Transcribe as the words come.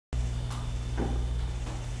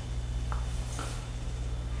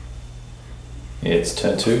It's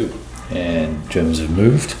turn 2 and Germans have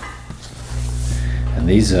moved, and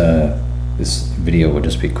this video will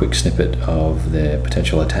just be a quick snippet of their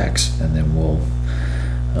potential attacks, and then we'll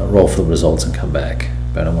roll for the results and come back.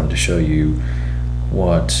 But I wanted to show you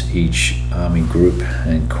what each army group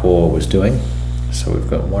and corps was doing. So we've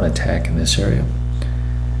got one attack in this area,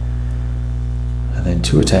 and then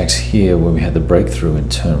 2 attacks here where we had the breakthrough in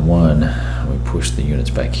turn 1. We pushed the units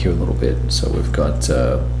back here a little bit, so we've got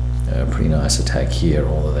a pretty nice attack here,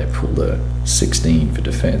 although they pulled a 16 for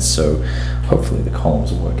defense, so hopefully the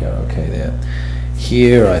columns will work out okay there.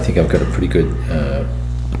 Here I think I've got a pretty good,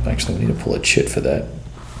 actually we need to pull a chit for that.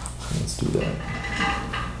 Let's do that.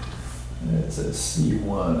 It's a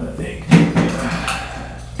C1, I think.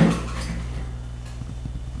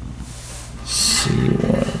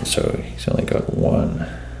 C1, so he's only got 1. Well,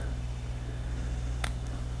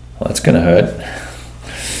 that's going to hurt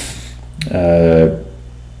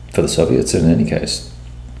for the Soviets in any case.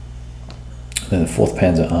 Then the 4th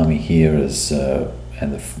Panzer Army here is,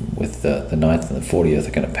 with the 9th and the 40th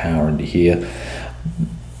are going to power into here.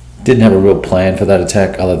 Didn't have a real plan for that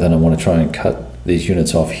attack other than I want to try and cut these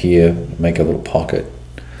units off here, make a little pocket,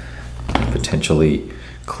 and potentially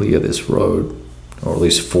clear this road, or at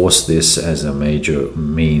least force this as a major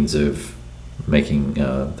means of making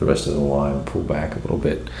the rest of the line pull back a little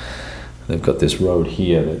bit. They've got this road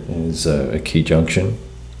here that is a key junction,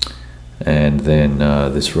 and then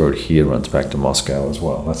this road here runs back to Moscow as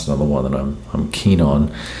well. That's another one that I'm keen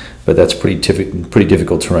on, but that's pretty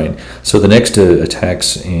difficult terrain. So the next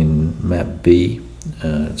attacks in map B,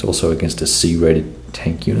 it's also against a C-rated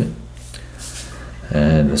tank unit,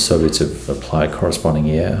 and the Soviets have applied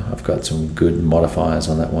corresponding air. I've got some good modifiers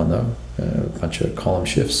on that one though, a bunch of column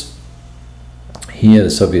shifts. Here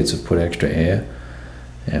the Soviets have put extra air,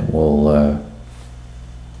 and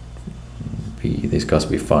these guys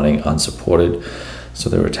will be fighting unsupported, so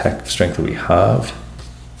their attack strength will be halved.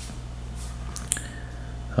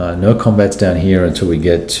 No combats down here until we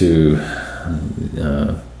get to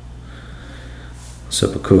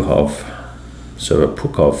Serpukov.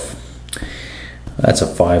 That's a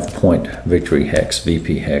 5-point victory hex,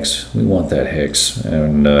 VP hex. We want that hex,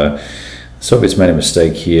 and Soviets made a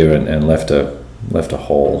mistake here and left a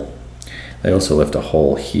hole. They also left a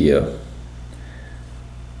hole here.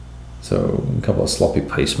 So a couple of sloppy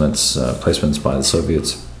placements by the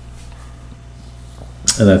Soviets.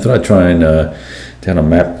 And I thought I'd try and, down on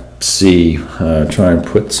map C, try and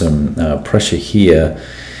put some pressure here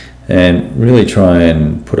and really try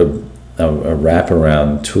and put a wrap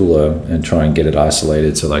around Tula and try and get it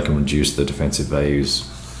isolated so they can reduce the defensive values,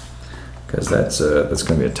 because that's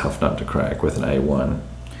going to be a tough nut to crack with an A1.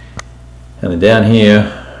 And then down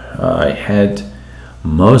here I had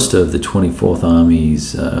most of the 24th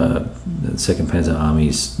Army's, the 2nd Panzer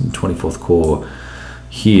Army's 24th Corps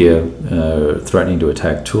here threatening to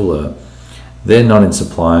attack Tula. They're not in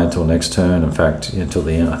supply until next turn, in fact until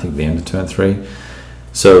the end, I think the end of turn 3.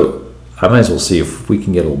 So I may as well see if we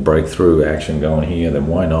can get a little breakthrough action going here. Then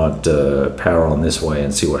why not power on this way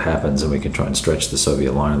and see what happens, and we can try and stretch the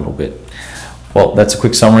Soviet line a little bit. Well, that's a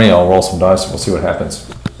quick summary. I'll roll some dice and we'll see what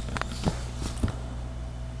happens.